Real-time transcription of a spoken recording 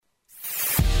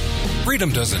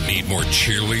Freedom doesn't need more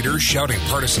cheerleaders shouting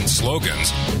partisan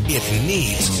slogans. It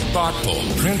needs thoughtful,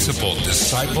 principled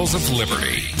disciples of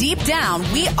liberty. Deep down,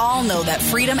 we all know that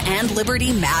freedom and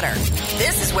liberty matter.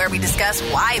 This is where we discuss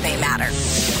why they matter.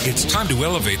 It's time to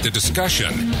elevate the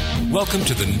discussion. Welcome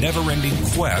to the never-ending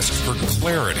quest for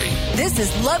clarity. This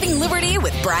is Loving Liberty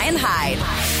with Brian Hyde.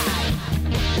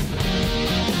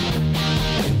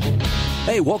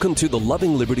 Hey, welcome to the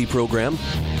Loving Liberty program.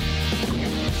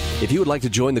 If you would like to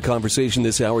join the conversation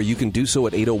this hour, you can do so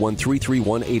at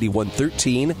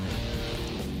 801-331-8113.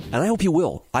 And I hope you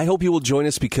will. I hope you will join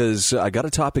us because I got a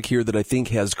topic here that I think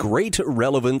has great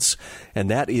relevance,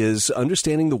 and that is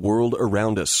understanding the world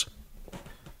around us.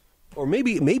 Or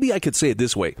maybe I could say it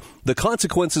this way: the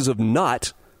consequences of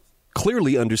not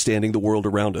clearly understanding the world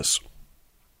around us.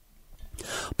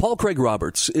 Paul Craig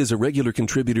Roberts is a regular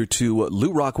contributor to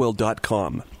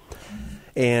LewRockwell.com.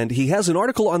 And he has an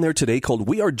article on there today called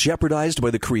 "We Are Jeopardized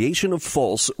by the Creation of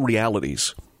False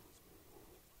Realities."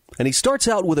 And he starts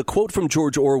out with a quote from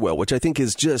George Orwell, which I think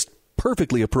is just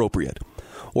perfectly appropriate.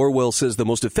 Orwell says the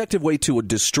most effective way to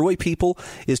destroy people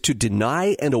is to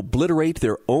deny and obliterate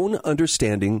their own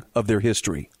understanding of their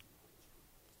history.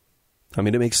 I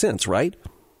mean, it makes sense, right?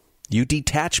 You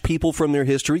detach people from their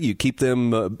history. You keep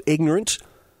them ignorant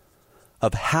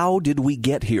of how did we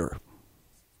get here?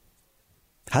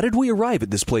 How did we arrive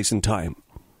at this place in time?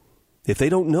 If they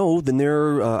don't know, then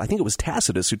they're, I think it was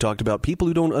Tacitus who talked about people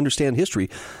who don't understand history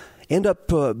end up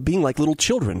being like little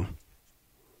children,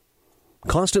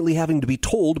 constantly having to be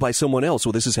told by someone else,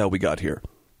 well, this is how we got here.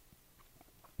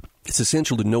 It's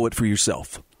essential to know it for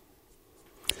yourself.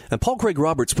 And Paul Craig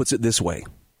Roberts puts it this way.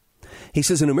 He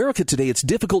says, in America today, it's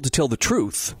difficult to tell the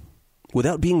truth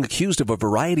without being accused of a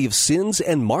variety of sins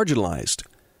and marginalized.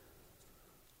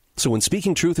 So when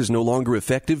speaking truth is no longer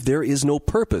effective, there is no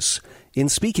purpose in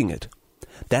speaking it.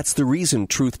 That's the reason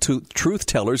truth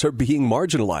tellers are being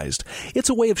marginalized. It's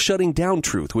a way of shutting down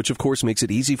truth, which of course makes it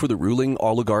easy for the ruling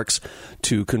oligarchs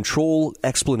to control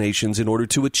explanations in order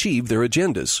to achieve their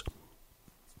agendas.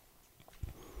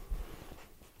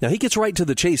 Now he gets right to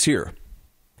the chase here.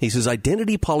 He says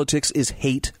identity politics is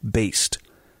hate-based.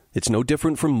 It's no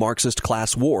different from Marxist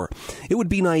class war. It would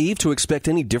be naive to expect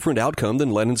any different outcome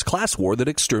than Lenin's class war that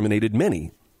exterminated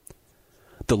many.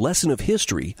 The lesson of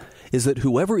history is that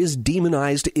whoever is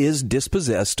demonized is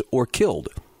dispossessed or killed.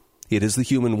 It is the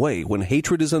human way. When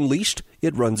hatred is unleashed,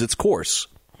 it runs its course.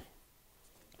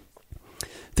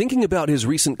 Thinking about his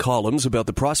recent columns about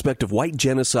the prospect of white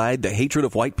genocide, the hatred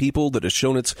of white people that has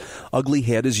shown its ugly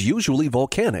head is usually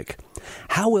volcanic.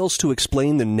 How else to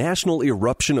explain the national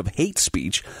eruption of hate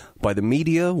speech by the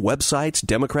media, websites,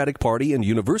 Democratic Party, and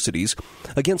universities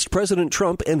against President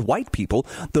Trump and white people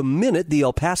the minute the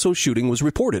El Paso shooting was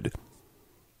reported?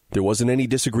 There wasn't any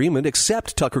disagreement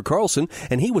except Tucker Carlson,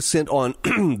 and he was sent on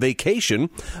vacation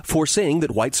for saying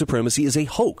that white supremacy is a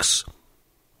hoax.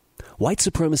 White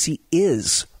supremacy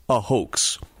is a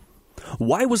hoax.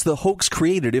 Why was the hoax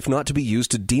created if not to be used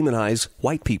to demonize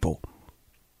white people?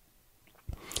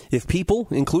 If people,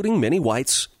 including many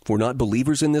whites, were not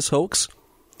believers in this hoax,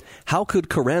 how could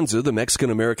Carranza, the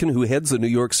Mexican-American who heads the New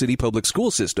York City public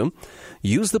school system,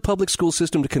 use the public school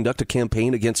system to conduct a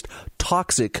campaign against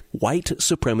toxic white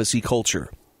supremacy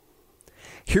culture?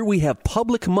 Here we have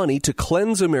public money to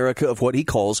cleanse America of what he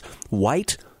calls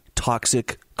white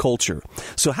toxic culture.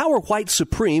 So how are whites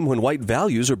supreme when white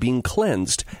values are being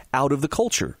cleansed out of the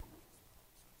culture?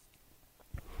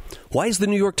 Why is the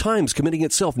New York Times committing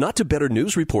itself not to better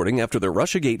news reporting after the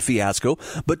Russiagate fiasco,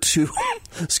 but to,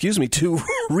 to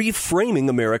reframing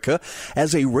America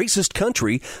as a racist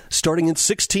country starting in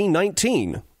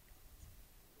 1619?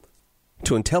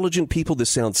 To intelligent people, this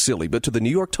sounds silly, but to the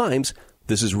New York Times,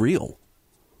 this is real.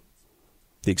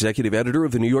 The executive editor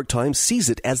of the New York Times sees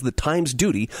it as the Times'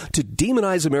 duty to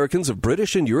demonize Americans of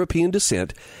British and European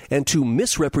descent and to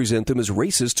misrepresent them as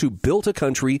racists who built a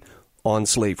country on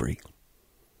slavery.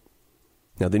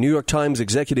 Now, the New York Times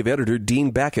executive editor,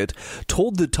 Dean Baquet,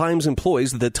 told the Times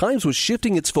employees that the Times was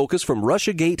shifting its focus from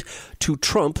Russiagate to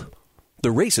Trump, the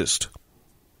racist.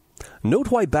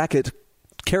 Note why Baquet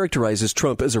characterizes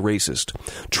Trump as a racist.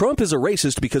 Trump is a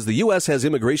racist because the U.S. has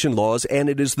immigration laws, and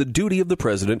it is the duty of the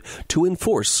president to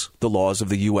enforce the laws of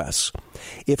the U.S.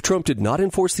 If Trump did not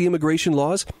enforce the immigration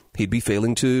laws, he'd be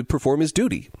failing to perform his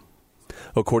duty.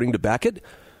 According to Baquet,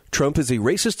 Trump is a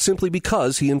racist simply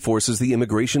because he enforces the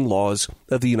immigration laws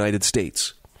of the United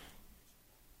States.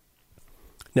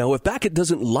 Now, if Baquet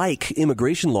doesn't like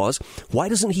immigration laws, why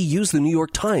doesn't he use the New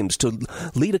York Times to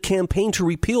lead a campaign to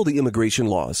repeal the immigration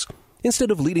laws,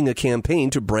 instead of leading a campaign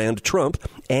to brand Trump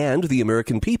and the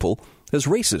American people as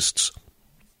racists?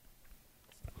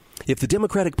 If the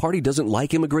Democratic Party doesn't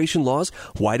like immigration laws,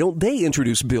 why don't they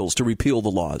introduce bills to repeal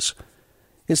the laws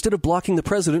instead of blocking the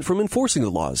president from enforcing the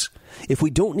laws? If we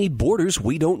don't need borders,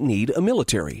 we don't need a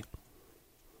military.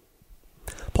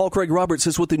 Paul Craig Roberts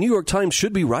says what the New York Times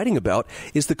should be writing about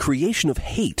is the creation of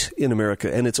hate in America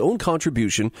and its own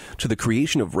contribution to the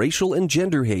creation of racial and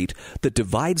gender hate that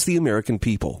divides the American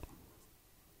people.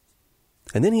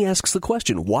 And then he asks the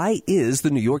question, why is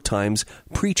the New York Times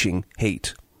preaching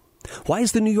hate? Why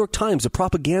is the New York Times a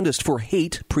propagandist for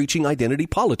hate preaching identity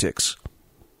politics?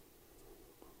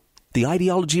 The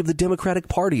ideology of the Democratic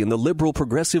Party and the liberal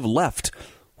progressive left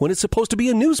when it's supposed to be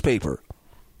a newspaper.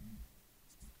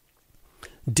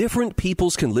 Different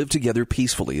peoples can live together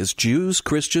peacefully, as Jews,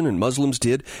 Christian, and Muslims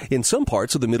did in some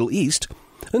parts of the Middle East,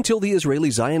 until the Israeli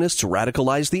Zionists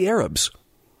radicalized the Arabs.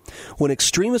 When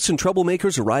extremists and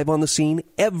troublemakers arrive on the scene,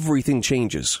 everything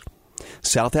changes.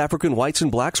 South African whites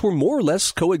and blacks were more or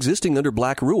less coexisting under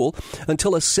black rule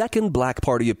until a second black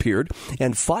party appeared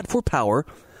and fought for power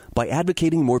by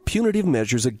advocating more punitive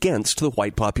measures against the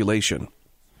white population.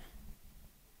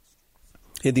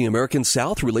 In the American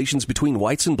South, relations between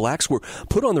whites and blacks were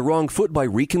put on the wrong foot by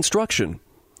Reconstruction.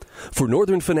 For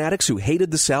Northern fanatics who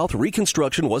hated the South,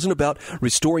 Reconstruction wasn't about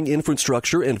restoring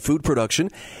infrastructure and food production.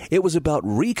 It was about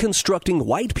reconstructing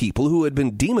white people who had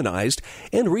been demonized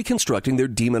and reconstructing their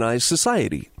demonized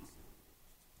society.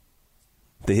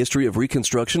 The history of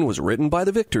Reconstruction was written by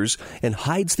the victors and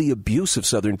hides the abuse of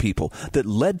Southern people that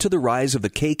led to the rise of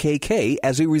the KKK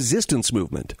as a resistance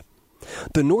movement.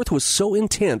 The North was so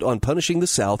intent on punishing the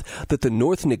South that the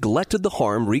North neglected the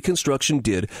harm Reconstruction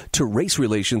did to race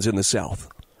relations in the South.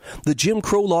 The Jim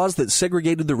Crow laws that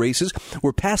segregated the races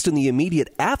were passed in the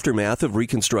immediate aftermath of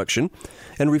Reconstruction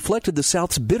and reflected the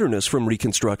South's bitterness from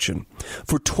Reconstruction.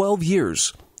 For 12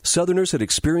 years, Southerners had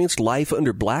experienced life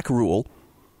under black rule,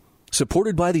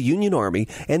 supported by the Union Army,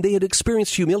 and they had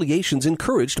experienced humiliations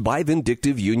encouraged by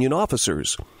vindictive Union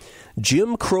officers.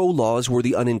 Jim Crow laws were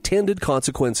the unintended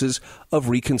consequences of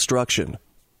Reconstruction.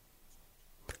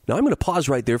 Now, I'm going to pause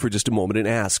right there for just a moment and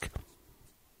ask,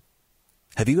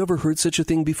 have you ever heard such a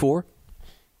thing before?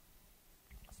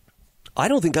 I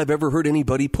don't think I've ever heard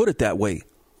anybody put it that way.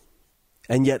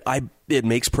 And yet, it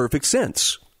makes perfect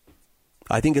sense.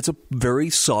 I think it's a very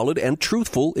solid and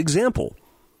truthful example.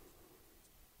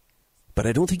 But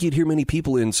I don't think you'd hear many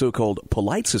people in so-called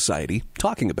polite society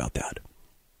talking about that.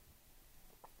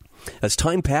 As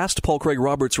time passed, Paul Craig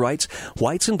Roberts writes,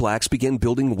 whites and blacks began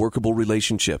building workable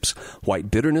relationships.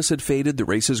 White bitterness had faded. The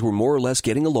races were more or less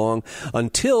getting along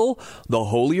until the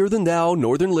holier-than-thou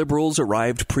Northern liberals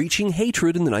arrived preaching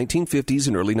hatred in the 1950s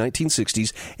and early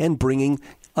 1960s and bringing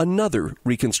another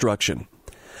Reconstruction.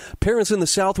 Parents in the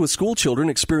South with school children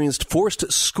experienced forced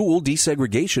school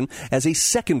desegregation as a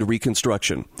second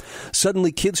Reconstruction.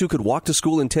 Suddenly, kids who could walk to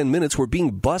school in 10 minutes were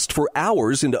being bused for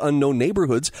hours into unknown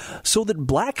neighborhoods so that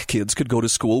black kids could go to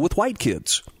school with white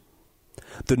kids.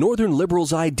 The Northern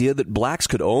liberals' idea that blacks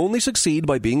could only succeed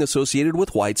by being associated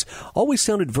with whites always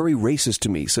sounded very racist to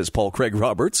me, says Paul Craig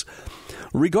Roberts.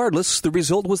 Regardless, the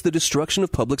result was the destruction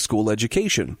of public school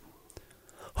education.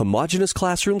 Homogeneous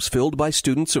classrooms filled by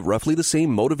students of roughly the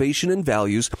same motivation and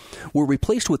values were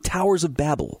replaced with towers of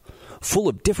Babel, full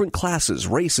of different classes,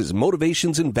 races,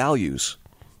 motivations, and values.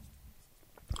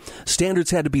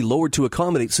 Standards had to be lowered to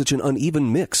accommodate such an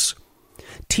uneven mix.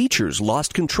 Teachers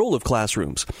lost control of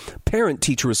classrooms.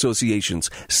 Parent-teacher associations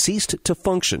ceased to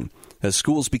function as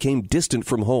schools became distant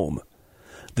from home.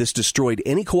 This destroyed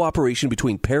any cooperation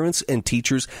between parents and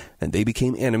teachers, and they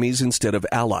became enemies instead of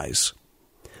allies.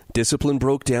 Discipline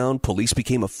broke down, police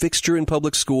became a fixture in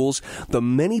public schools, the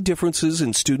many differences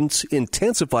in students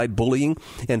intensified bullying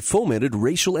and fomented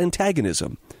racial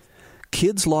antagonism.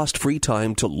 Kids lost free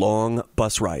time to long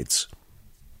bus rides.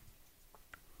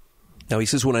 Now, he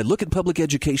says, when I look at public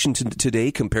education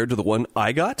today compared to the one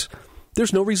I got,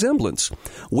 there's no resemblance.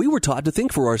 We were taught to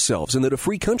think for ourselves and that a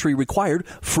free country required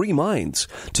free minds.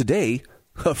 Today,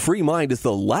 a free mind is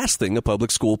the last thing a public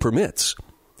school permits.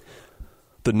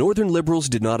 The Northern liberals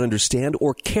did not understand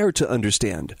or care to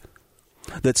understand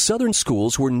that Southern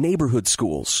schools were neighborhood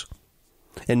schools.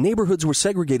 And neighborhoods were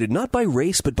segregated not by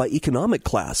race but by economic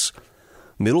class.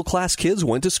 Middle-class kids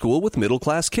went to school with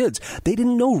middle-class kids. They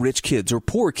didn't know rich kids or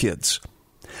poor kids.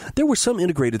 There were some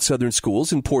integrated Southern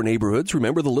schools in poor neighborhoods.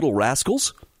 Remember the Little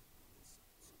Rascals?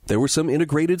 There were some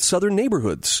integrated Southern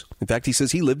neighborhoods. In fact, he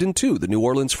says he lived in two, the New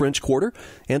Orleans French Quarter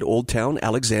and Old Town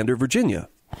Alexander, Virginia.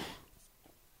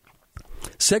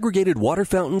 segregated water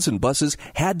fountains and buses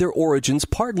had their origins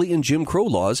partly in Jim Crow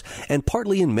laws and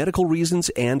partly in medical reasons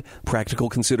and practical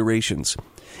considerations.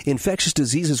 Infectious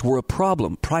diseases were a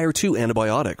problem prior to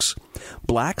antibiotics.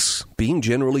 Blacks, being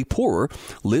generally poorer,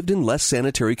 lived in less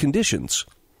sanitary conditions.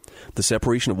 The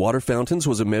separation of water fountains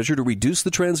was a measure to reduce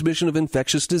the transmission of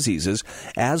infectious diseases,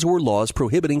 as were laws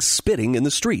prohibiting spitting in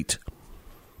the street.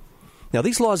 Now,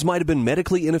 these laws might have been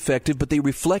medically ineffective, but they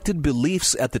reflected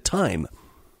beliefs at the time.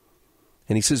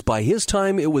 And he says by his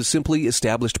time, it was simply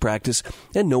established practice,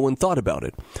 and no one thought about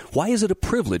it. Why is it a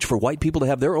privilege for white people to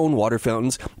have their own water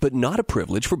fountains, but not a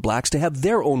privilege for blacks to have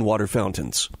their own water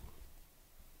fountains?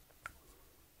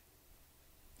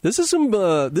 This is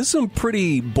some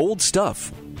pretty bold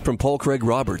stuff from Paul Craig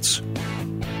Roberts.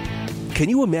 Can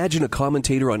you imagine a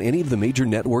commentator on any of the major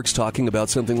networks talking about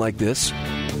something like this?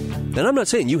 And I'm not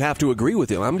saying you have to agree with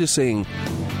him. I'm just saying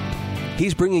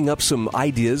he's bringing up some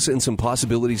ideas and some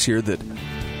possibilities here that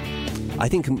I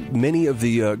think many of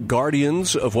the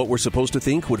guardians of what we're supposed to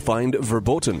think would find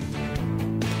verboten.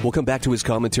 We'll come back to his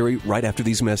commentary right after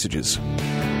these messages.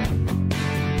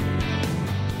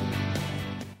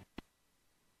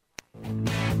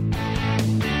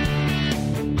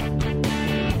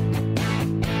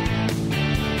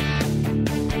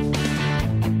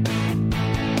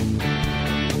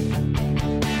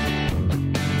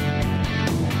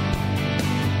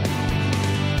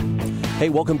 Hey,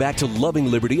 welcome back to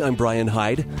Loving Liberty. I'm Brian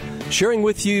Hyde, sharing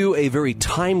with you a very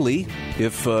timely,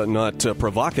 if not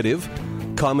provocative,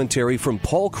 commentary from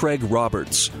Paul Craig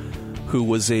Roberts, who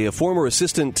was a former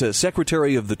assistant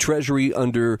secretary of the Treasury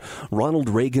under Ronald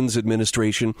Reagan's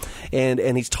administration. And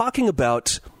he's talking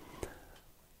about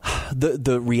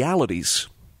the realities.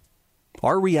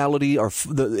 Our reality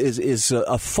is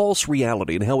a false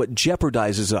reality and how it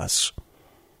jeopardizes us.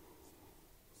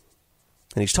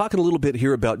 And he's talking a little bit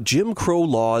here about Jim Crow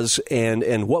laws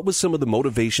and what was some of the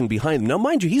motivation behind them. Now,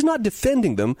 mind you, he's not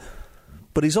defending them,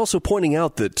 but he's also pointing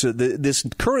out that this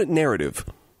current narrative,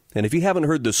 and if you haven't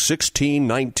heard the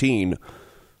 1619,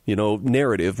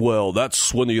 narrative, well,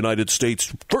 that's when the United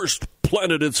States first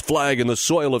planted its flag in the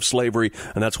soil of slavery,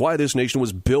 and that's why this nation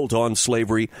was built on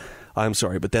slavery. I'm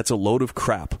sorry, but that's a load of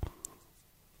crap.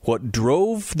 What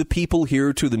drove the people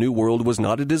here to the New World was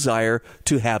not a desire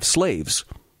to have slaves.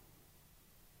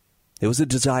 It was a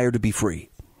desire to be free.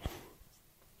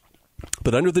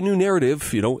 But under the new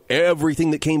narrative, everything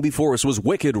that came before us was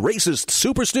wicked, racist,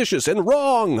 superstitious, and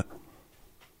wrong.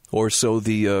 Or so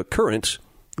the current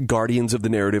guardians of the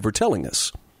narrative are telling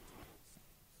us.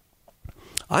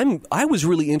 I was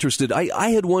really interested. I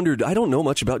had wondered, I don't know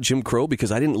much about Jim Crow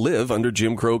because I didn't live under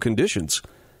Jim Crow conditions.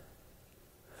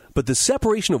 But the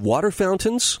separation of water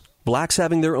fountains, blacks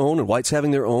having their own and whites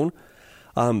having their own,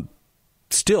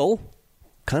 still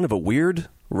kind of a weird,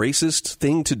 racist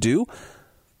thing to do.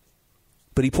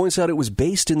 But he points out it was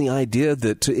based in the idea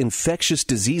that infectious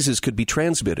diseases could be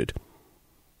transmitted.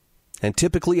 And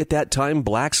typically at that time,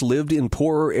 blacks lived in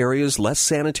poorer areas, less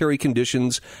sanitary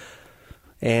conditions,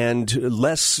 and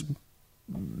less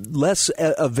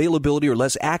availability or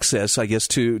less access, I guess,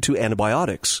 to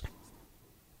antibiotics.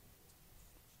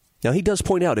 Now, he does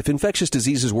point out, if infectious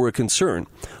diseases were a concern,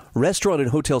 restaurant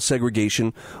and hotel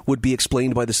segregation would be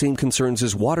explained by the same concerns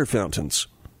as water fountains.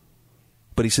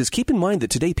 But he says, keep in mind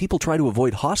that today people try to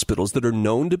avoid hospitals that are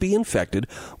known to be infected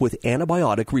with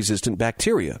antibiotic-resistant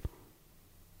bacteria.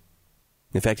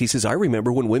 In fact, he says, I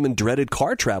remember when women dreaded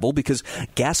car travel because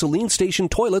gasoline station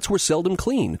toilets were seldom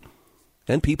clean.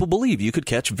 And people believe you could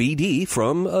catch VD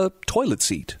from a toilet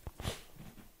seat.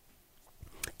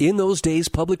 In those days,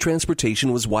 public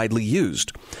transportation was widely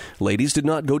used. Ladies did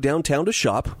not go downtown to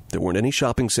shop. There weren't any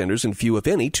shopping centers and few, if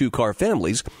any, two-car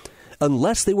families,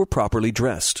 unless they were properly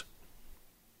dressed.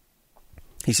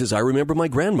 He says, I remember my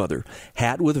grandmother,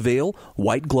 hat with veil,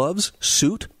 white gloves,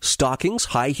 suit, stockings,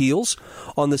 high heels.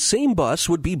 On the same bus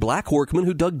would be black workmen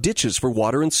who dug ditches for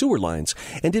water and sewer lines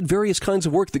and did various kinds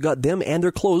of work that got them and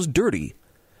their clothes dirty.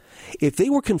 If they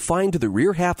were confined to the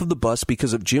rear half of the bus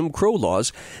because of Jim Crow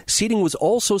laws, seating was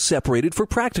also separated for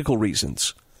practical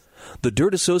reasons. The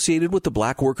dirt associated with the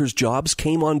black workers' jobs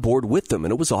came on board with them,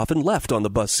 and it was often left on the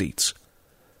bus seats.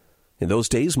 In those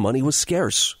days, money was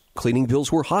scarce. Cleaning bills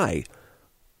were high.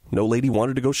 No lady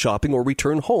wanted to go shopping or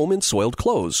return home in soiled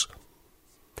clothes.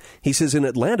 He says in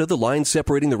Atlanta, the line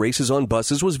separating the races on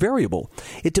buses was variable.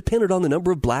 It depended on the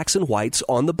number of blacks and whites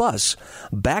on the bus.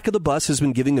 Back of the bus has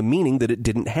been giving a meaning that it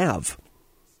didn't have.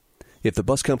 If the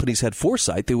bus companies had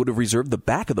foresight, they would have reserved the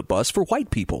back of the bus for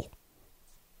white people.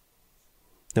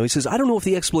 Now, he says, I don't know if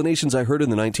the explanations I heard in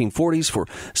the 1940s for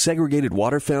segregated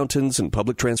water fountains and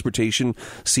public transportation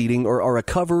seating are a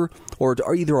cover, or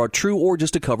are either true or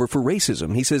just a cover for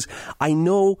racism. He says, I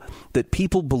know that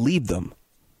people believe them.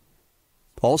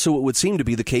 Also, it would seem to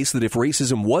be the case that if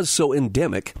racism was so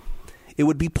endemic, it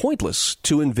would be pointless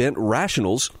to invent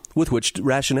rationales with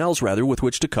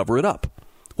which to cover it up.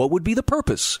 What would be the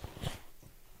purpose?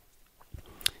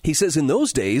 He says, in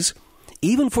those days,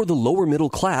 even for the lower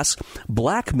middle class,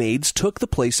 black maids took the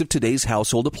place of today's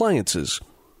household appliances.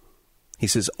 He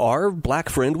says, our black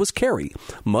friend was Carrie.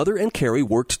 Mother and Carrie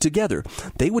worked together.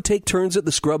 They would take turns at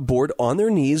the scrub board on their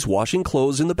knees washing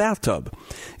clothes in the bathtub.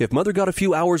 If Mother got a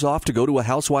few hours off to go to a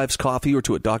housewife's coffee or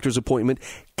to a doctor's appointment,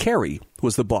 Carrie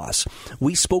was the boss.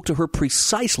 We spoke to her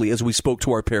precisely as we spoke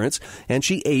to our parents, and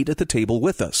she ate at the table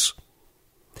with us.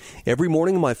 Every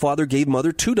morning, my father gave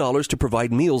Mother $2 to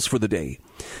provide meals for the day.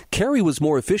 Carrie was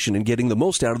more efficient in getting the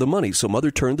most out of the money, so Mother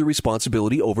turned the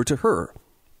responsibility over to her.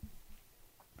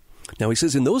 Now, he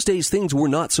says, in those days, things were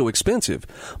not so expensive.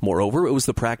 Moreover, it was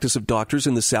the practice of doctors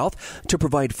in the South to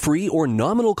provide free or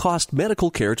nominal cost medical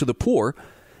care to the poor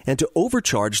and to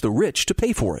overcharge the rich to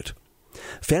pay for it.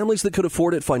 Families that could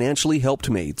afford it financially helped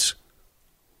maids,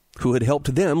 who had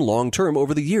helped them long-term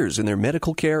over the years in their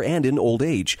medical care and in old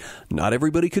age. Not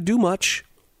everybody could do much,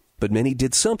 but many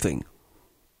did something.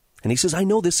 And he says, I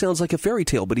know this sounds like a fairy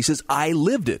tale, but he says, I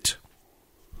lived it.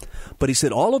 But he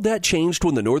said all of that changed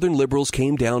when the Northern liberals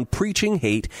came down preaching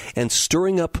hate and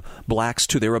stirring up blacks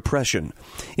to their oppression.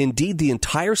 Indeed, the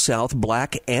entire South,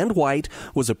 black and white,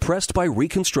 was oppressed by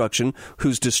Reconstruction,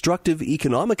 whose destructive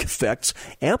economic effects,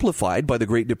 amplified by the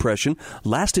Great Depression,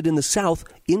 lasted in the South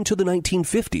into the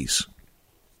 1950s.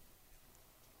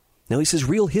 Now, he says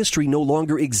real history no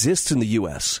longer exists in the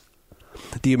U.S.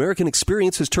 The American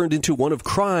experience has turned into one of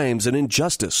crimes and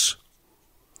injustice.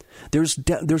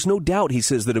 There's no doubt, he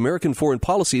says, that American foreign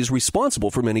policy is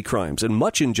responsible for many crimes and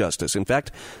much injustice. In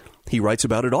fact, he writes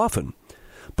about it often.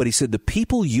 But he said the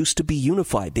people used to be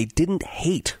unified. They didn't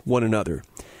hate one another.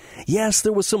 Yes,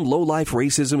 there was some low-life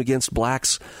racism against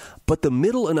blacks, but the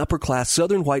middle and upper-class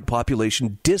Southern white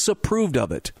population disapproved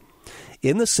of it.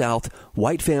 In the South,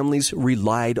 white families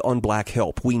relied on black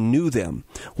help. We knew them.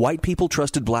 White people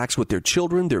trusted blacks with their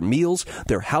children, their meals,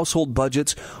 their household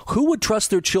budgets. Who would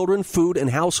trust their children, food, and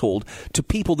household to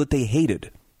people that they hated?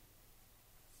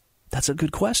 That's a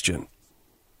good question.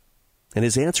 And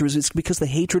his answer is it's because the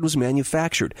hatred was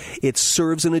manufactured. It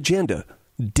serves an agenda,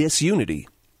 disunity.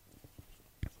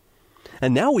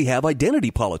 And now we have identity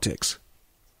politics.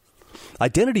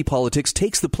 Identity politics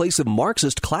takes the place of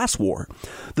Marxist class war.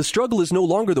 The struggle is no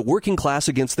longer the working class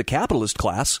against the capitalist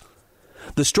class.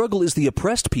 The struggle is the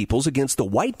oppressed peoples against the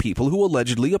white people who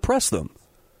allegedly oppress them.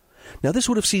 Now, this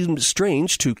would have seemed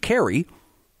strange to Carrie,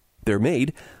 their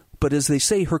maid, but as they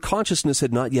say, her consciousness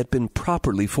had not yet been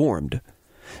properly formed.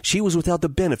 She was without the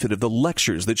benefit of the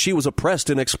lectures that she was oppressed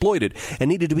and exploited and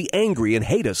needed to be angry and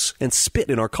hate us and spit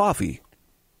in our coffee.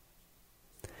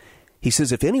 He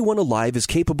says if anyone alive is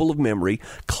capable of memory,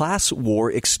 class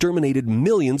war exterminated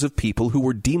millions of people who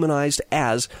were demonized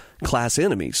as class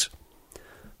enemies.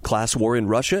 Class war in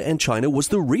Russia and China was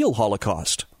the real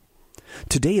Holocaust.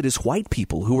 Today it is white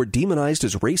people who are demonized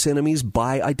as race enemies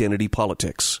by identity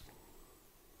politics.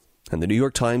 And the New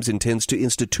York Times intends to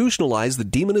institutionalize the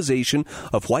demonization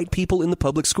of white people in the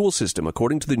public school system,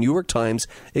 according to the New York Times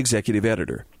executive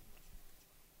editor.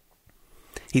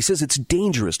 He says it's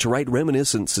dangerous to write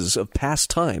reminiscences of past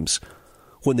times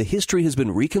when the history has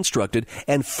been reconstructed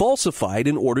and falsified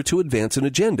in order to advance an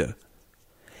agenda.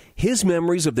 His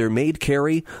memories of their maid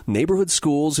Carrie, neighborhood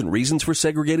schools, and reasons for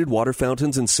segregated water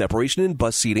fountains and separation in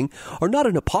bus seating are not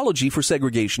an apology for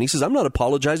segregation. He says, I'm not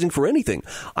apologizing for anything.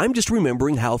 I'm just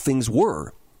remembering how things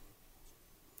were.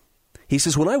 He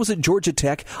says, when I was at Georgia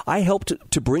Tech, I helped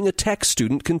to bring a tech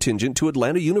student contingent to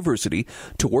Atlanta University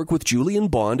to work with Julian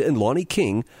Bond and Lonnie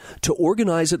King to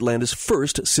organize Atlanta's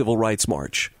first civil rights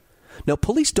march. Now,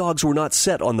 police dogs were not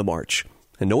set on the march,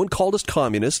 and no one called us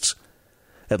communists.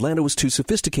 Atlanta was too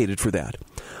sophisticated for that.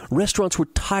 Restaurants were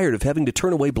tired of having to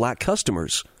turn away black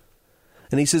customers.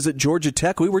 And he says at Georgia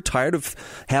Tech, we were tired of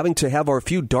having to have our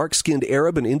few dark-skinned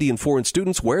Arab and Indian foreign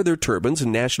students wear their turbans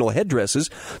and national headdresses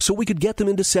so we could get them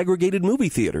into segregated movie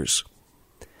theaters.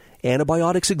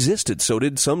 Antibiotics existed, so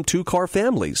did some two-car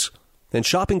families, and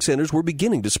shopping centers were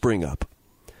beginning to spring up.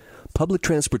 Public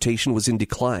transportation was in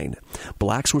decline.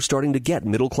 Blacks were starting to get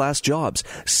middle-class jobs.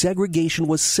 Segregation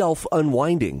was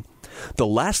self-unwinding. The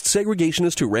last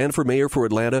segregationist who ran for mayor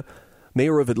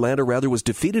of Atlanta, was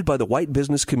defeated by the white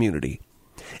business community.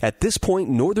 At this point,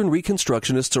 Northern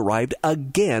Reconstructionists arrived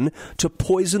again to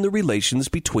poison the relations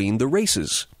between the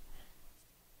races.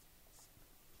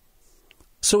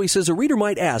 So he says a reader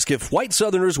might ask, if white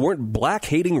Southerners weren't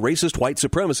black-hating, racist white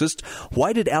supremacists,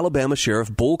 why did Alabama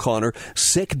Sheriff Bull Connor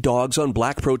sick dogs on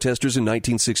black protesters in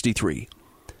 1963?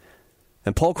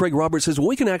 And Paul Craig Roberts says, well,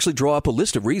 we can actually draw up a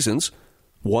list of reasons.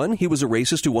 1, he was a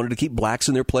racist who wanted to keep blacks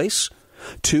in their place.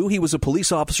 2, he was a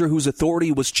police officer whose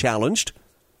authority was challenged.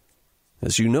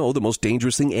 As you know, the most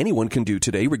dangerous thing anyone can do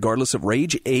today, regardless of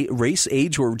race,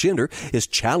 age, or gender, is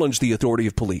challenge the authority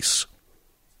of police.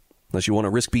 Unless you want to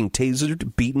risk being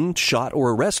tasered, beaten, shot,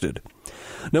 or arrested.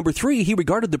 Number 3, he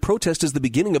regarded the protest as the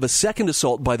beginning of a second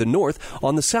assault by the North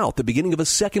on the South, the beginning of a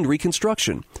second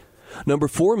Reconstruction. Number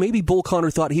 4, maybe Bull Connor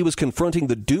thought he was confronting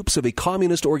the dupes of a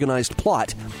communist organized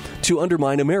plot to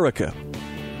undermine America.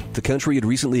 The country had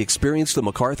recently experienced the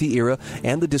McCarthy era,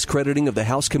 and the discrediting of the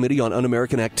House Committee on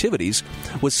Un-American Activities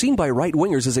was seen by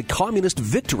right-wingers as a communist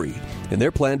victory in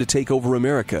their plan to take over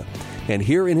America. And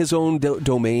here in his own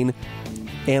domain,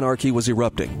 anarchy was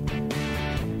erupting.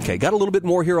 Okay, got a little bit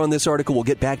more here on this article. We'll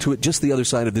get back to it just the other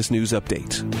side of this news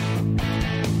update.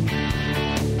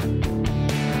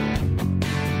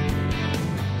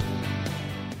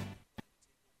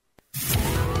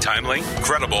 Timely,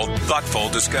 credible, thoughtful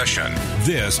discussion.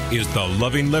 This is the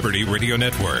Loving Liberty Radio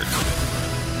Network.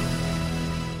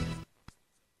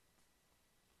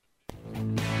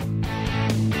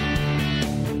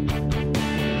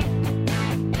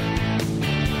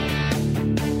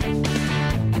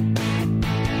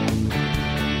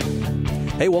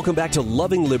 Hey, welcome back to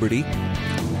Loving Liberty.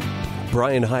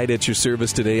 Brian Hyde at your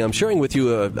service today. I'm sharing with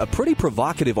you a pretty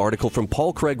provocative article from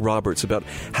Paul Craig Roberts about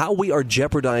how we are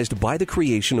jeopardized by the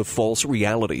creation of false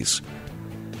realities.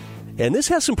 And this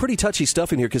has some pretty touchy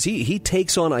stuff in here because he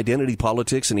takes on identity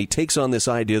politics, and he takes on this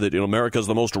idea that America is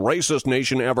the most racist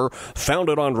nation ever,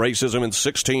 founded on racism in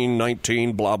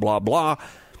 1619, blah, blah, blah.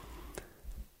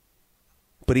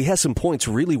 But he has some points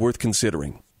really worth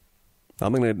considering.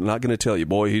 I'm not going to tell you,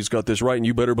 boy, he's got this right and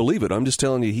you better believe it. I'm just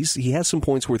telling you, he has some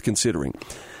points worth considering.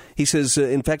 He says,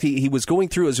 in fact, he was going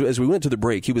through, as we went to the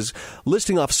break, he was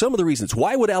listing off some of the reasons.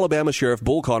 Why would Alabama Sheriff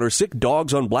Bull Connor sick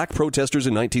dogs on black protesters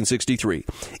in 1963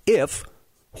 if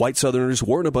white Southerners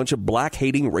weren't a bunch of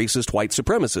black-hating, racist white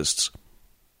supremacists?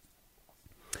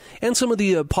 And some of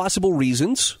the possible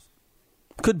reasons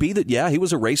could be that, yeah, he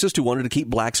was a racist who wanted to keep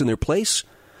blacks in their place.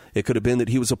 It could have been that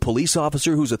he was a police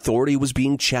officer whose authority was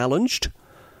being challenged,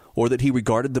 or that he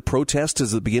regarded the protest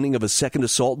as the beginning of a second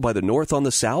assault by the North on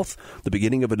the South, the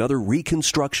beginning of another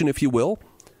Reconstruction, if you will.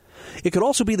 It could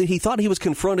also be that he thought he was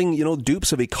confronting,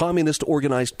 dupes of a communist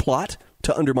organized plot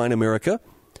to undermine America.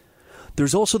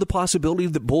 There's also the possibility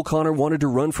that Bull Connor wanted to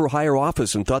run for higher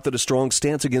office and thought that a strong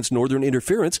stance against Northern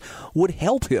interference would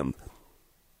help him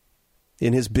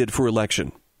in his bid for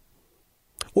election.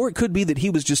 Or it could be that he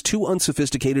was just too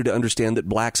unsophisticated to understand that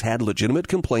blacks had legitimate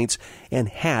complaints and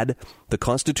had the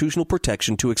constitutional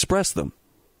protection to express them.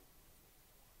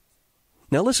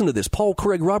 Now listen to this. Paul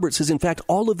Craig Roberts says, in fact,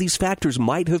 all of these factors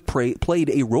might have played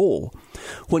a role.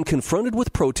 When confronted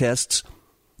with protests,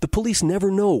 the police never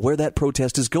know where that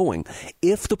protest is going.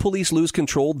 If the police lose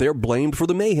control, they're blamed for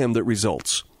the mayhem that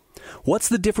results. What's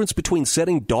the difference between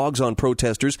setting dogs on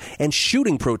protesters and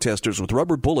shooting protesters with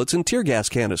rubber bullets and tear gas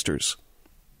canisters?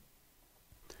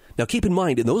 Now, keep in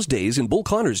mind, in those days, in Bull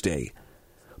Connor's day,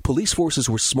 police forces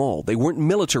were small. They weren't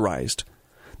militarized.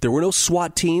 There were no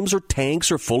SWAT teams or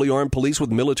tanks or fully armed police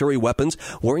with military weapons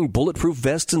wearing bulletproof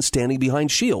vests and standing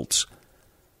behind shields.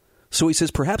 So he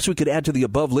says perhaps we could add to the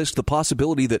above list the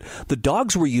possibility that the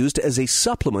dogs were used as a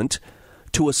supplement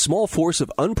to a small force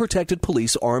of unprotected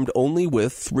police armed only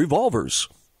with revolvers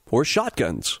or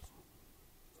shotguns.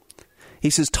 He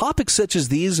says topics such as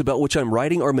these about which I'm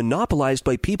writing are monopolized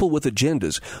by people with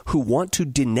agendas who want to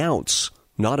denounce,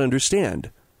 not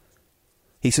understand.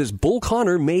 He says Bull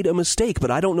Connor made a mistake, but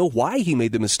I don't know why he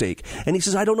made the mistake. And he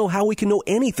says I don't know how we can know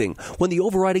anything when the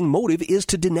overriding motive is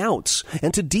to denounce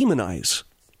and to demonize.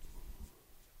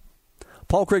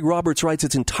 Paul Craig Roberts writes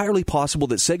it's entirely possible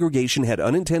that segregation had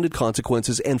unintended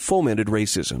consequences and fomented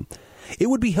racism.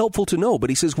 It would be helpful to know, but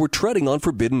he says we're treading on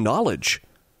forbidden knowledge.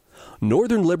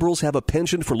 Northern liberals have a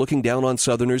penchant for looking down on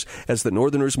Southerners as the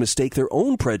Northerners mistake their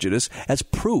own prejudice as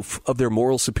proof of their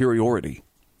moral superiority.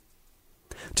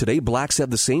 Today, blacks have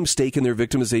the same stake in their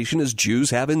victimization as Jews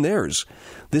have in theirs.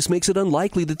 This makes it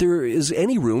unlikely that there is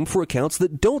any room for accounts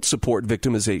that don't support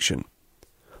victimization.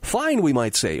 Fine, we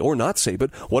might say, or not say,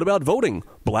 but what about voting?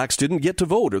 Blacks didn't get to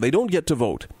vote, or they don't get to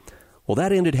vote. Well,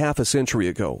 that ended half a century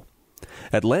ago.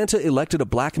 Atlanta elected a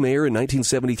black mayor in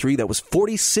 1973. That was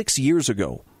 46 years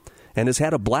ago. And has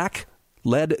had a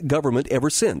black-led government ever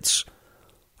since.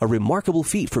 A remarkable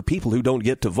feat for people who don't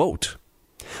get to vote.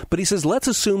 But he says, let's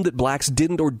assume that blacks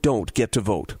didn't or don't get to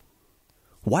vote.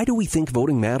 Why do we think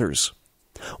voting matters?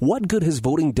 What good has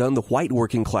voting done the white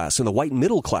working class and the white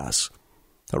middle class?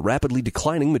 A rapidly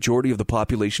declining majority of the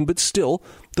population, but still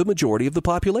the majority of the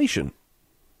population.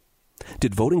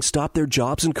 Did voting stop their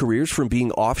jobs and careers from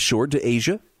being offshored to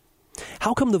Asia?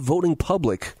 How come the voting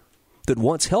public that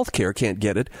wants health care can't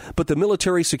get it, but the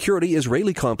military security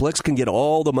Israeli complex can get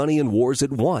all the money in wars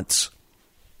it wants?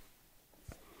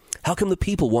 How come the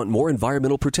people want more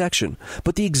environmental protection,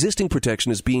 but the existing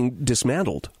protection is being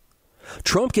dismantled?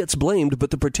 Trump gets blamed, but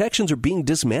the protections are being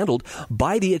dismantled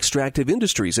by the extractive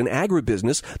industries and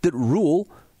agribusiness that rule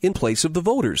in place of the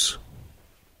voters.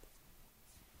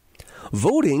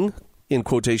 Voting, in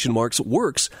quotation marks,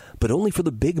 works, but only for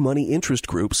the big money interest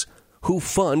groups who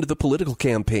fund the political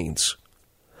campaigns.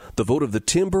 The vote of the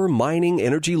timber, mining,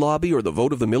 energy lobby, or the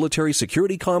vote of the military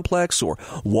security complex, or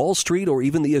Wall Street, or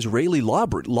even the Israeli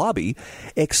lobby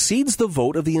exceeds the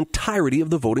vote of the entirety of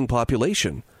the voting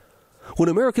population. When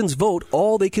Americans vote,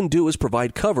 all they can do is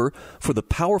provide cover for the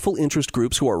powerful interest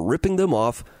groups who are ripping them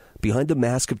off behind a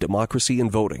mask of democracy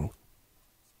and voting.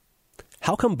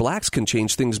 How come blacks can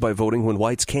change things by voting when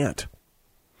whites can't?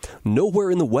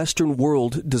 Nowhere in the Western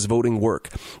world does voting work.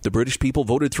 The British people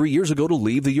voted 3 years ago to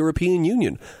leave the European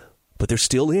Union, but they're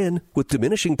still in, with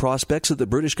diminishing prospects that the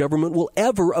British government will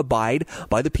ever abide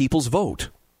by the people's vote.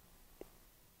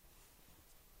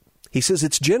 He says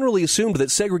it's generally assumed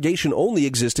that segregation only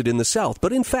existed in the South,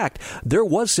 but in fact, there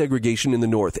was segregation in the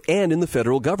North and in the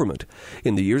federal government.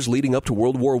 In the years leading up to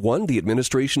World War I, the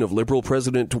administration of Liberal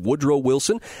President Woodrow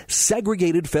Wilson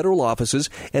segregated federal offices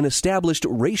and established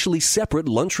racially separate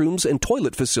lunchrooms and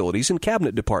toilet facilities in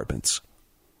cabinet departments.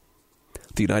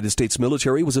 The United States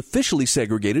military was officially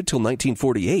segregated till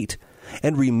 1948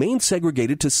 and remained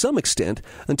segregated to some extent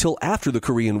until after the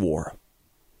Korean War.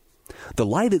 The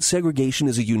lie that segregation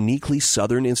is a uniquely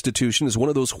Southern institution is one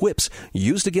of those whips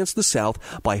used against the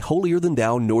South by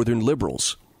holier-than-thou Northern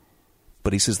liberals.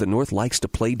 But he says the North likes to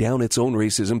play down its own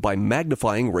racism by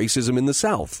magnifying racism in the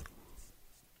South.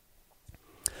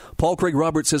 Paul Craig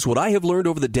Roberts says, what I have learned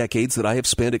over the decades that I have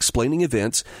spent explaining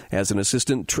events as an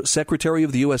assistant secretary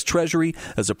of the U.S. Treasury,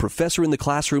 as a professor in the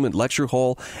classroom and lecture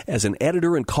hall, as an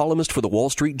editor and columnist for the Wall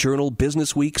Street Journal,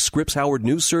 Business Week, Scripps Howard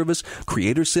News Service,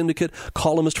 Creator Syndicate,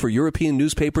 columnist for European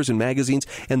newspapers and magazines,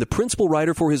 and the principal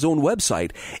writer for his own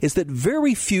website, is that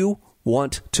very few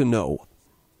want to know.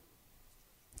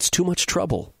 It's too much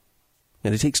trouble.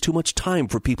 And it takes too much time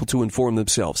for people to inform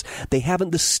themselves. They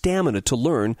haven't the stamina to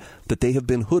learn that they have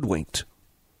been hoodwinked.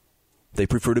 They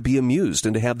prefer to be amused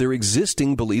and to have their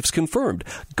existing beliefs confirmed.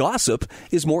 Gossip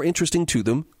is more interesting to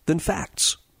them than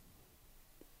facts.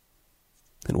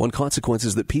 And one consequence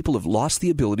is that people have lost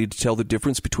the ability to tell the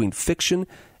difference between fiction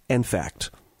and fact.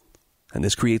 And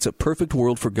this creates a perfect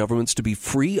world for governments to be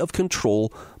free of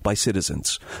control by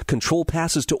citizens. Control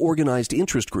passes to organized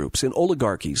interest groups and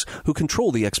oligarchies who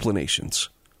control the explanations.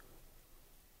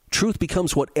 Truth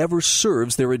becomes whatever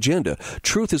serves their agenda.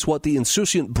 Truth is what the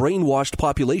insouciant, brainwashed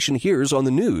population hears on the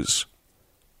news.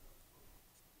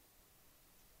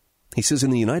 He says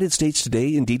in the United States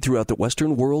today, indeed throughout the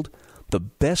Western world, the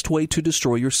best way to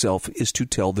destroy yourself is to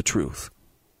tell the truth.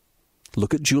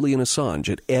 Look at Julian Assange,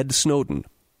 at Ed Snowden,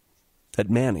 at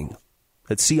Manning,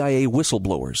 at CIA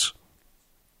whistleblowers.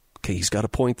 Okay, he's got a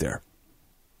point there.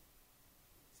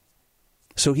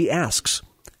 So he asks,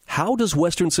 how does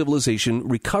Western civilization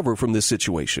recover from this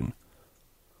situation?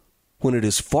 When it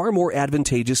is far more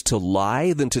advantageous to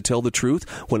lie than to tell the truth,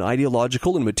 when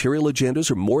ideological and material agendas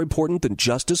are more important than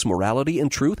justice, morality, and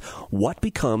truth, what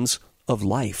becomes of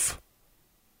life?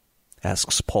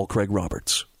 Asks Paul Craig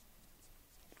Roberts.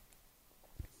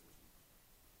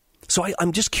 So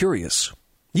I'm just curious.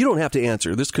 You don't have to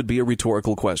answer. This could be a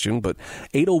rhetorical question, but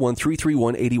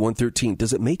 801-331-8113.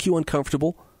 Does it make you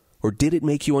uncomfortable? Or did it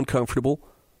make you uncomfortable?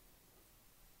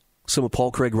 Some of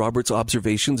Paul Craig Roberts'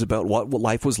 observations about what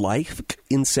life was like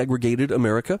in segregated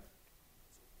America?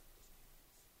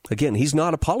 Again, he's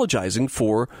not apologizing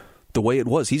for the way it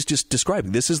was. He's just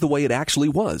describing this is the way it actually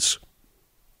was.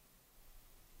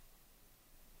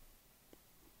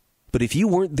 But if you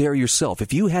weren't there yourself,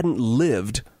 if you hadn't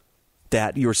lived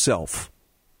that yourself,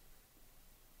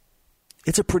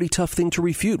 it's a pretty tough thing to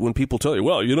refute when people tell you,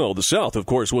 well, the South, of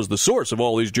course, was the source of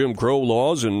all these Jim Crow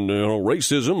laws and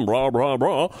racism, blah, blah,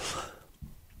 blah.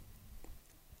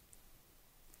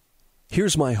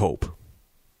 Here's my hope.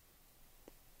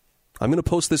 I'm going to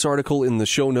post this article in the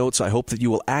show notes. I hope that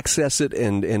you will access it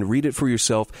and read it for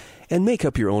yourself and make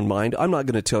up your own mind. I'm not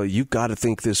going to tell you, you've got to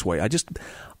think this way.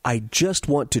 I just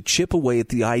want to chip away at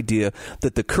the idea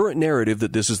that the current narrative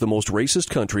that this is the most racist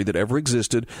country that ever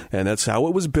existed, and that's how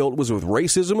it was built, was with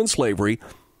racism and slavery.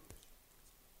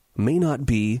 may not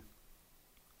be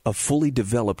a fully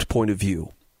developed point of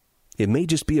view. It may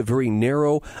just be a very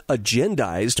narrow,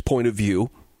 agendized point of view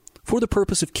for the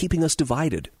purpose of keeping us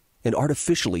divided and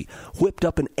artificially whipped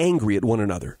up and angry at one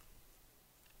another.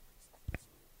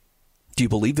 Do you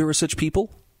believe there are such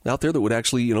people out there that would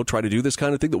actually, try to do this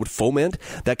kind of thing, that would foment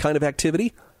that kind of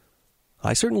activity?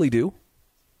 I certainly do.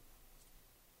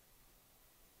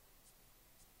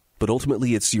 But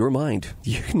ultimately, it's your mind.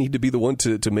 You need to be the one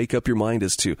to make up your mind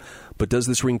as to, but does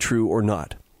this ring true or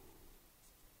not?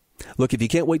 Look, if you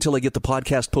can't wait till I get the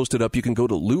podcast posted up, you can go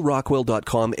to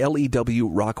lewrockwell.com, L-E-W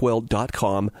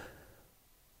Rockwell.com.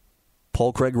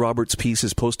 Paul Craig Roberts' piece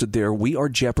is posted there. We are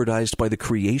jeopardized by the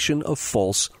creation of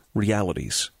false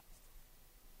realities.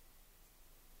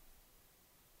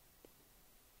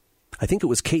 I think it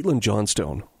was Caitlin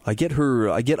Johnstone. I get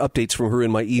updates from her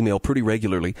in my email pretty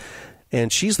regularly.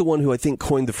 And she's the one who I think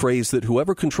coined the phrase that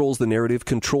whoever controls the narrative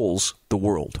controls the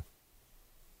world.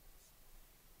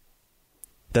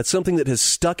 That's something that has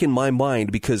stuck in my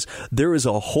mind because there is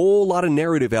a whole lot of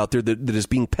narrative out there that is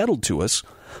being peddled to us,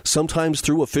 sometimes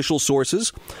through official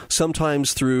sources,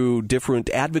 sometimes through different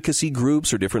advocacy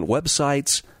groups or different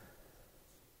websites.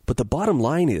 But the bottom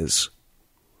line is,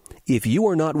 if you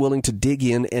are not willing to dig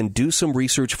in and do some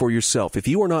research for yourself, if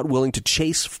you are not willing to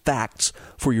chase facts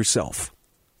for yourself,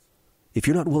 if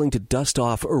you're not willing to dust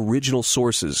off original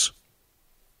sources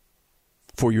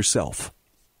for yourself,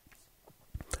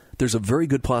 there's a very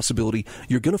good possibility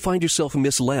you're going to find yourself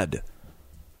misled.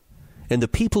 And the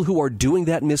people who are doing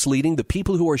that misleading, the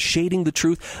people who are shading the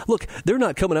truth, look, they're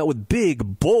not coming out with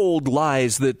big, bold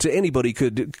lies that anybody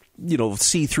could,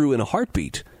 see through in a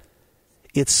heartbeat.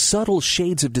 It's subtle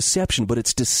shades of deception, but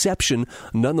it's deception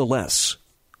nonetheless.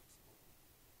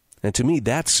 And to me,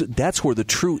 that's where the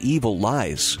true evil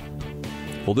lies.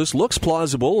 Well, this looks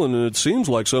plausible, and it seems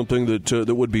like something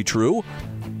that would be true.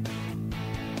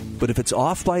 But if it's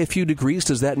off by a few degrees,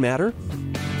 does that matter?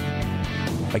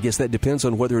 I guess that depends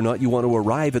on whether or not you want to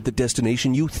arrive at the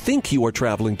destination you think you are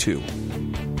traveling to.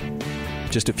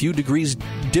 Just a few degrees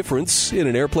difference in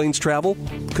an airplane's travel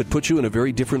could put you in a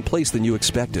very different place than you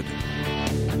expected.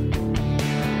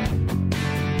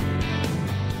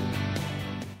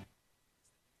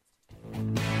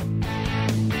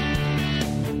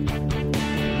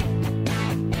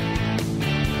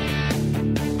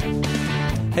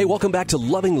 Hey, welcome back to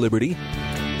Loving Liberty.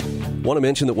 Want to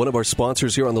mention that one of our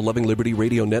sponsors here on the Loving Liberty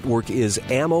Radio Network is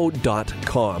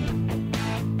Ammo.com.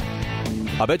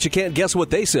 I bet you can't guess what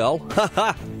they sell.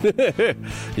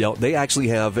 They actually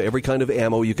have every kind of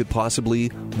ammo you could possibly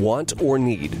want or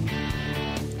need.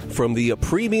 From the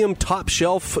premium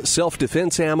top-shelf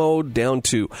self-defense ammo down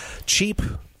to cheap,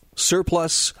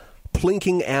 surplus,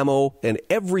 plinking ammo, and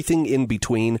everything in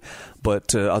between.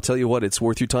 But I'll tell you what, it's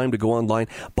worth your time to go online.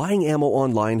 Buying ammo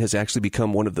online has actually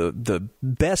become one of the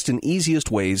best and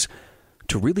easiest ways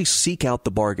to really seek out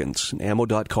the bargains.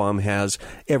 Ammo.com has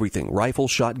everything. Rifle,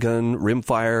 shotgun,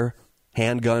 rimfire,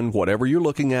 handgun, whatever you're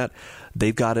looking at,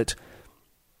 they've got it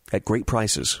at great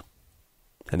prices.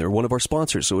 And they're one of our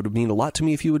sponsors, so it would mean a lot to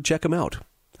me if you would check them out.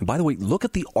 And by the way, look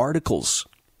at the articles.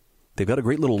 They've got a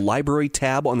great little library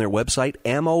tab on their website,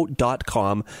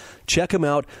 ammo.com. Check them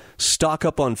out. Stock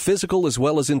up on physical as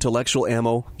well as intellectual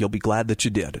ammo. You'll be glad that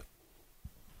you did.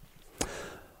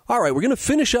 All right, we're going to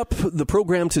finish up the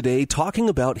program today talking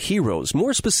about heroes,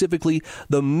 more specifically,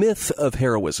 the myth of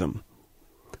heroism.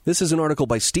 This is an article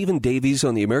by Stephen Davies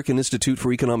on the American Institute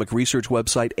for Economic Research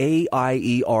website,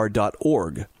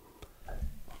 AIER.org.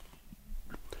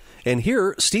 And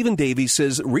here, Stephen Davies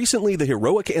says, recently the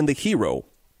heroic and the hero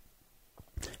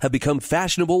have become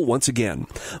fashionable once again.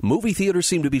 Movie theaters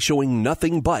seem to be showing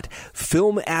nothing but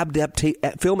film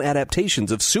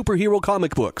adaptations of superhero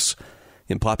comic books.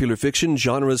 In popular fiction,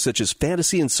 genres such as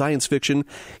fantasy and science fiction,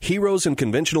 heroes and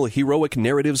conventional heroic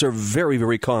narratives are very,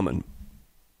 very common.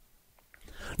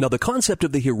 Now, the concept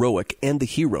of the heroic and the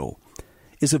hero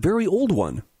is a very old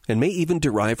one and may even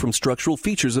derive from structural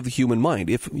features of the human mind,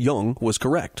 if Jung was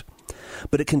correct.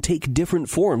 But it can take different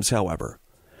forms, however.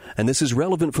 And this is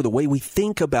relevant for the way we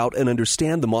think about and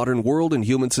understand the modern world and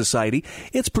human society.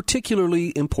 It's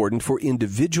particularly important for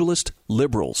individualist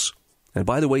liberals. And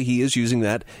by the way, he is using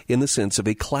that in the sense of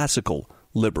a classical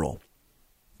liberal.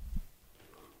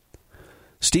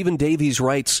 Stephen Davies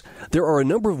writes, there are a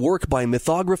number of work by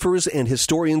mythographers and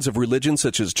historians of religion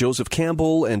such as Joseph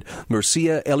Campbell and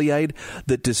Mircea Eliade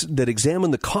that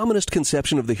examine the commonest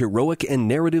conception of the heroic and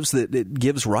narratives that it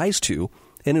gives rise to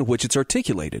and in which it's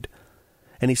articulated.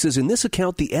 And he says, in this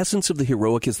account, the essence of the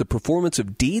heroic is the performance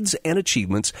of deeds and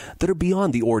achievements that are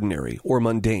beyond the ordinary or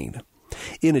mundane.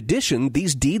 In addition,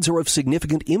 these deeds are of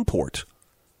significant import.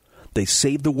 They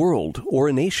save the world or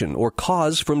a nation or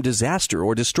cause from disaster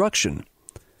or destruction.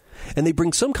 And they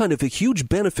bring some kind of a huge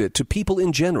benefit to people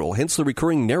in general, hence the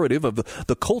recurring narrative of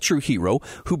the culture hero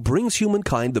who brings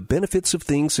humankind the benefits of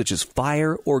things such as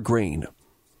fire or grain.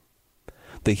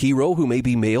 The hero, who may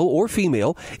be male or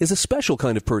female, is a special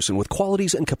kind of person with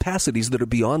qualities and capacities that are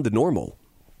beyond the normal.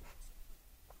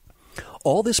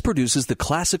 All this produces the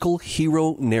classical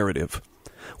hero narrative,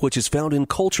 which is found in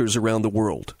cultures around the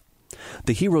world.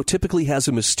 The hero typically has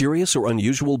a mysterious or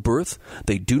unusual birth.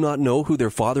 They do not know who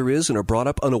their father is and are brought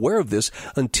up unaware of this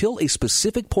until a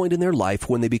specific point in their life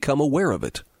when they become aware of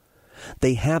it.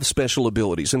 They have special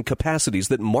abilities and capacities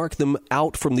that mark them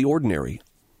out from the ordinary.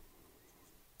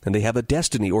 And they have a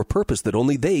destiny or purpose that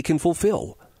only they can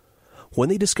fulfill. When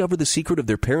they discover the secret of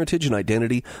their parentage and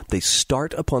identity, they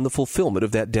start upon the fulfillment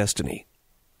of that destiny.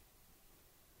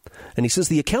 And he says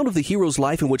the account of the hero's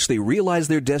life in which they realize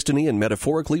their destiny and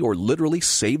metaphorically or literally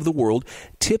save the world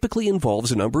typically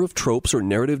involves a number of tropes or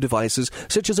narrative devices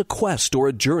such as a quest or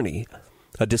a journey,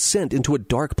 a descent into a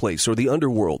dark place or the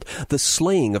underworld, the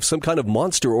slaying of some kind of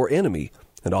monster or enemy,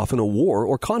 and often a war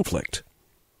or conflict.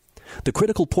 The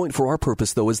critical point for our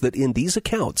purpose, though, is that in these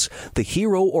accounts, the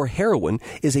hero or heroine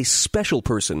is a special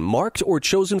person, marked or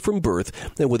chosen from birth,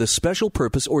 and with a special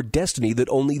purpose or destiny that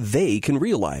only they can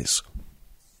realize.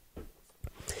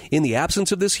 In the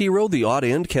absence of this hero, the odd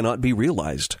end cannot be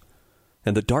realized,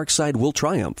 and the dark side will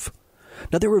triumph.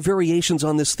 Now, there are variations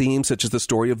on this theme, such as the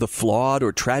story of the flawed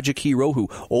or tragic hero who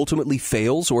ultimately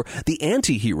fails, or the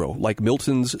anti-hero, like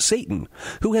Milton's Satan,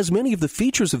 who has many of the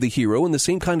features of the hero in the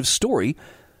same kind of story,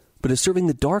 but is serving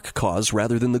the dark cause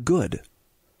rather than the good.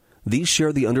 These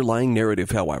share the underlying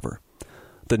narrative, however.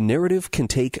 The narrative can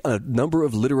take a number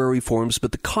of literary forms,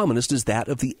 but the commonest is that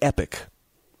of the epic.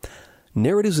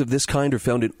 Narratives of this kind are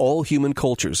found in all human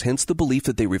cultures, hence the belief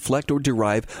that they reflect or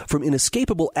derive from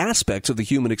inescapable aspects of the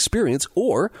human experience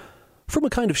or from a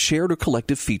kind of shared or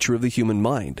collective feature of the human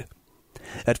mind.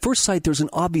 At first sight, there's an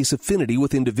obvious affinity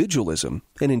with individualism,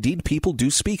 and indeed people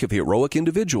do speak of heroic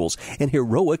individuals and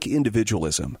heroic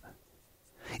individualism.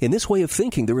 In this way of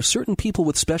thinking, there are certain people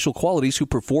with special qualities who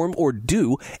perform or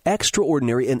do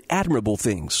extraordinary and admirable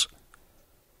things.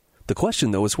 The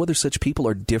question, though, is whether such people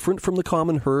are different from the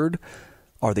common herd.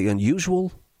 Are they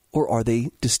unusual, or are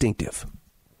they distinctive?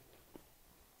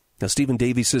 Now, Stephen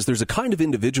Davies says there's a kind of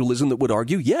individualism that would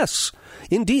argue, yes,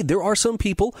 indeed, there are some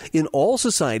people in all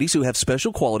societies who have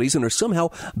special qualities and are somehow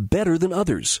better than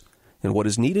others. And what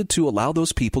is needed to allow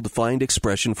those people to find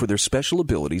expression for their special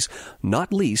abilities,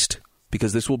 not least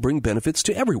because this will bring benefits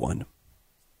to everyone.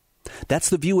 That's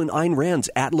the view in Ayn Rand's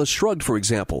Atlas Shrugged, for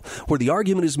example, where the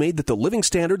argument is made that the living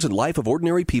standards and life of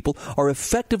ordinary people are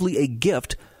effectively a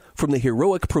gift from the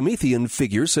heroic Promethean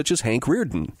figures such as Hank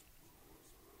Rearden.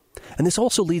 And this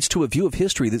also leads to a view of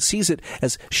history that sees it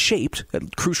as shaped,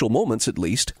 at crucial moments at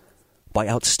least, by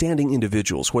outstanding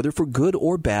individuals, whether for good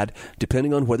or bad,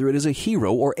 depending on whether it is a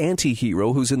hero or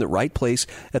anti-hero who's in the right place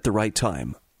at the right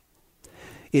time.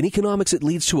 In economics, it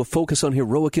leads to a focus on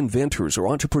heroic inventors or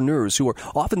entrepreneurs who are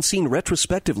often seen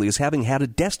retrospectively as having had a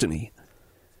destiny.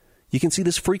 You can see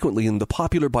this frequently in the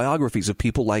popular biographies of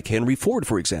people like Henry Ford,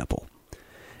 for example.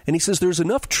 And he says there's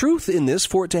enough truth in this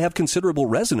for it to have considerable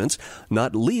resonance,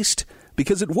 not least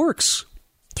because it works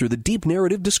through the deep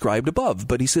narrative described above.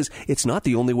 But he says it's not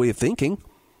the only way of thinking.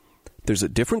 There's a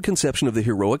different conception of the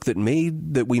heroic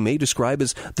that we may describe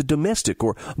as the domestic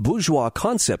or bourgeois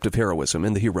concept of heroism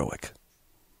and the heroic.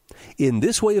 In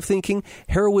this way of thinking,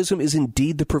 heroism is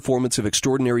indeed the performance of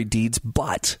extraordinary deeds,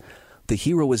 but the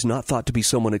hero is not thought to be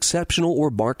someone exceptional or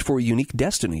marked for a unique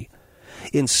destiny.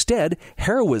 Instead,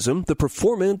 heroism, the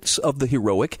performance of the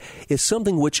heroic, is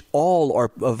something of which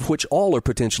all are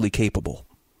potentially capable.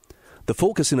 The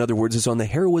focus, in other words, is on the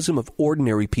heroism of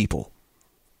ordinary people.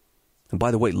 And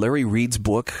by the way, Larry Reid's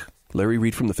book, Larry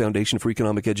Reid from the Foundation for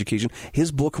Economic Education,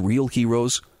 his book, Real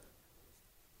Heroes,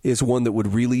 is one that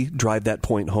would really drive that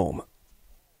point home.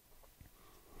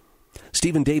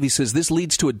 Stephen Davies says this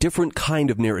leads to a different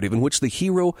kind of narrative in which the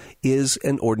hero is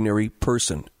an ordinary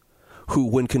person who,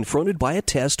 when confronted by a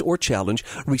test or challenge,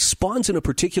 responds in a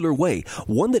particular way,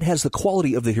 one that has the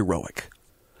quality of the heroic.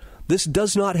 This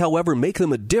does not, however, make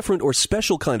them a different or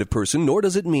special kind of person, nor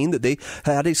does it mean that they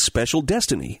had a special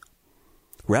destiny.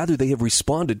 Rather, they have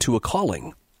responded to a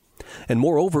calling. And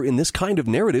moreover, in this kind of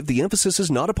narrative, the emphasis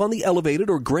is not upon the elevated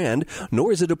or grand,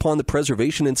 nor is it upon the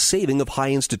preservation and saving of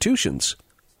high institutions.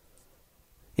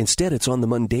 Instead, it's on the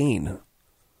mundane.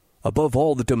 Above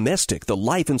all, the domestic, the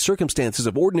life and circumstances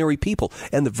of ordinary people,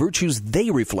 and the virtues they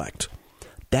reflect.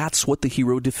 That's what the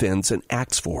hero defends and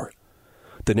acts for.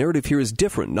 The narrative here is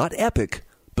different, not epic,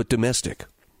 but domestic.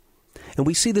 And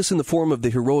we see this in the form of the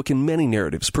heroic in many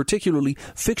narratives, particularly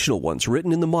fictional ones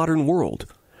written in the modern world.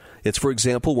 It's, for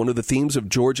example, one of the themes of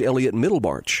George Eliot's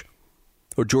Middlemarch,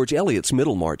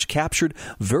 captured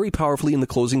very powerfully in the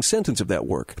closing sentence of that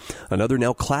work. Another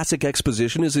now classic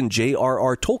exposition is in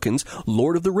J.R.R. Tolkien's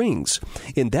Lord of the Rings.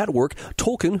 In that work,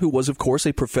 Tolkien, who was, of course,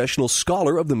 a professional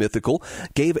scholar of the mythical,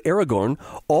 gave Aragorn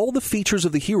all the features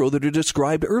of the hero that are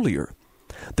described earlier.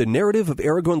 The narrative of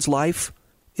Aragorn's life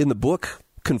in the book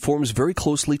conforms very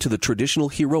closely to the traditional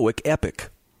heroic epic.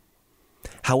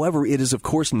 However, it is, of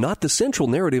course, not the central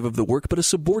narrative of the work, but a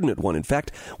subordinate one. In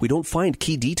fact, we don't find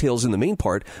key details in the main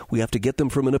part. We have to get them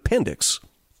from an appendix.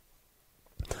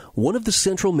 One of the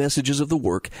central messages of the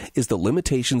work is the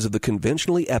limitations of the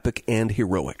conventionally epic and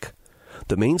heroic.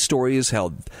 The main story is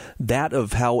how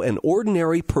an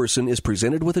ordinary person is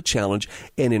presented with a challenge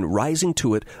and in rising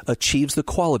to it achieves the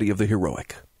quality of the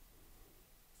heroic.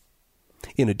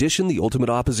 In addition, the ultimate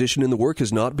opposition in the work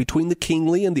is not between the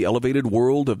kingly and the elevated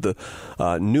world of the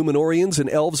Númenóreans and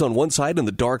elves on one side and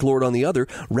the Dark Lord on the other.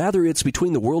 Rather, it's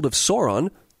between the world of Sauron,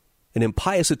 an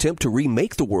impious attempt to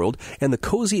remake the world, and the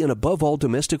cozy and above all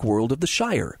domestic world of the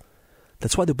Shire.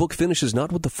 That's why the book finishes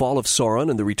not with the fall of Sauron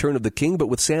and the return of the king, but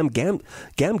with Sam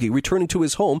Gamgee returning to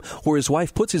his home, where his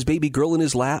wife puts his baby girl in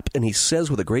his lap, and he says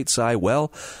with a great sigh,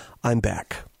 "Well, I'm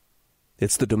back."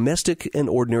 It's the domestic and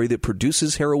ordinary that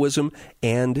produces heroism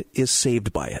and is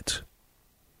saved by it.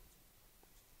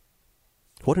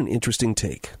 What an interesting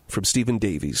take from Stephen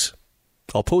Davies.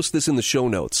 I'll post this in the show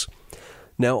notes.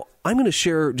 Now, I'm going to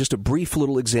share just a brief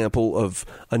little example of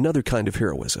another kind of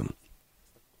heroism.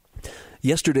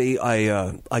 Yesterday,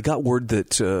 I got word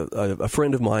that a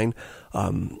friend of mine,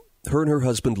 her and her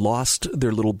husband lost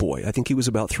their little boy. I think he was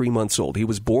about 3 months old. He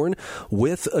was born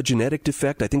with a genetic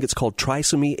defect. I think it's called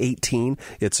trisomy 18.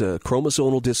 It's a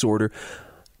chromosomal disorder.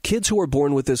 Kids who are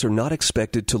born with this are not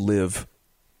expected to live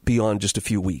beyond just a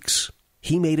few weeks.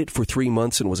 He made it for 3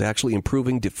 months and was actually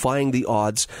improving, defying the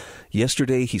odds.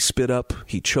 Yesterday, he spit up,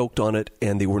 he choked on it,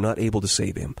 and they were not able to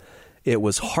save him. It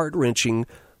was heart-wrenching,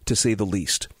 to say the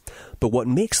least. But what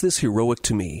makes this heroic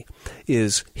to me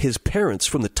is his parents,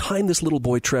 from the time this little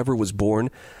boy Trevor was born,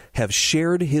 have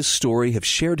shared his story, have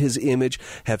shared his image,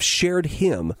 have shared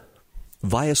him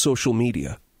via social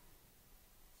media.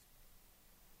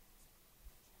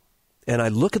 And I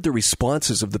look at the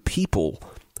responses of the people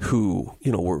who,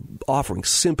 were offering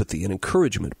sympathy and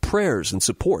encouragement, prayers and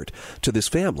support to this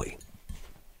family.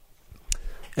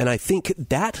 And I think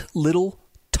that little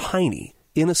tiny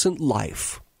innocent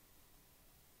life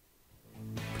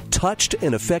touched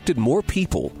and affected more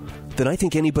people than I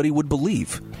think anybody would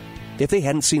believe if they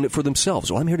hadn't seen it for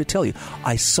themselves. Well, I'm here to tell you,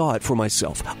 I saw it for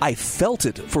myself. I felt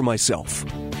it for myself.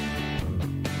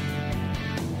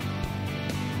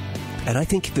 And I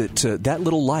think that that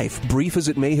little life, brief as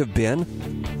it may have been,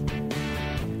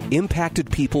 impacted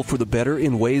people for the better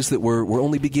in ways that we're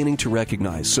only beginning to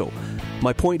recognize. So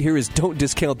my point here is don't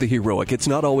discount the heroic. It's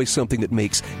not always something that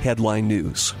makes headline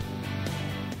news.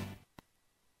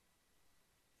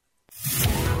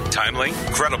 Timely,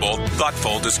 credible,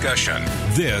 thoughtful discussion.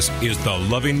 This is the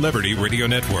Loving Liberty Radio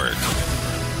Network.